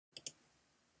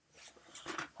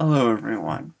Hello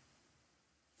everyone.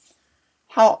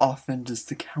 How often does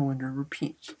the calendar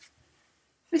repeat?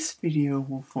 This video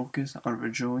will focus on the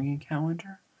Julian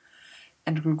Calendar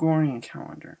and Gregorian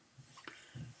Calendar.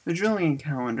 The Julian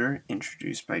Calendar,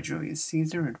 introduced by Julius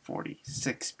Caesar in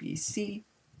 46 BC,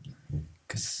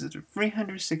 consisted of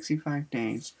 365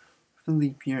 days with a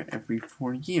leap year every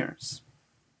 4 years.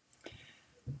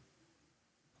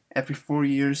 Every 4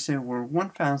 years there were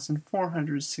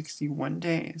 1,461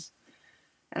 days.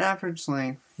 An average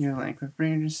year length of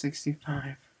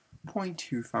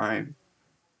 365.25.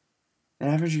 An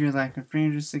average year length of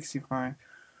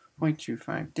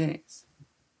 365.25 days.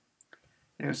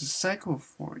 There was a cycle of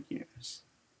 4 years.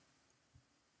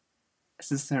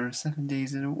 Since there are 7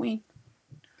 days in a week,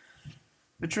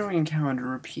 the Julian calendar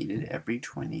repeated every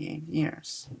 28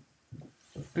 years.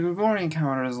 The Gregorian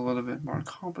calendar is a little bit more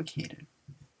complicated.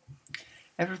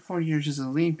 Every 4 years is a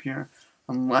leap year,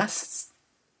 unless it's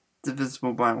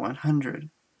divisible by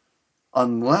 100,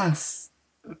 unless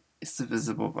it's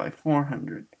divisible by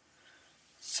 400.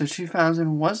 So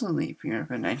 2000 was a leap year,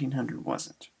 but 1900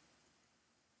 wasn't.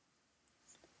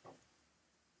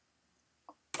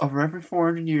 Over every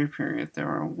 400-year period, there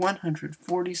are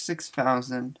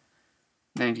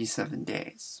 146,097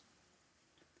 days,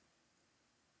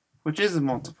 which is a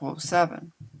multiple of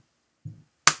 7.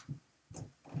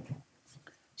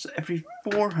 So every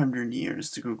 400 years,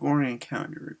 the Gregorian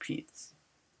calendar repeats.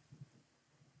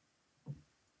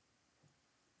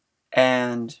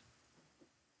 And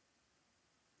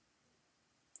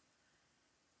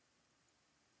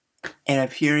in a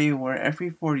period where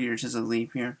every 4 years is a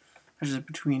leap year, which is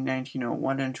between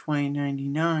 1901 and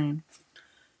 2099,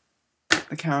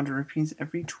 the calendar repeats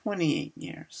every 28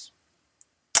 years.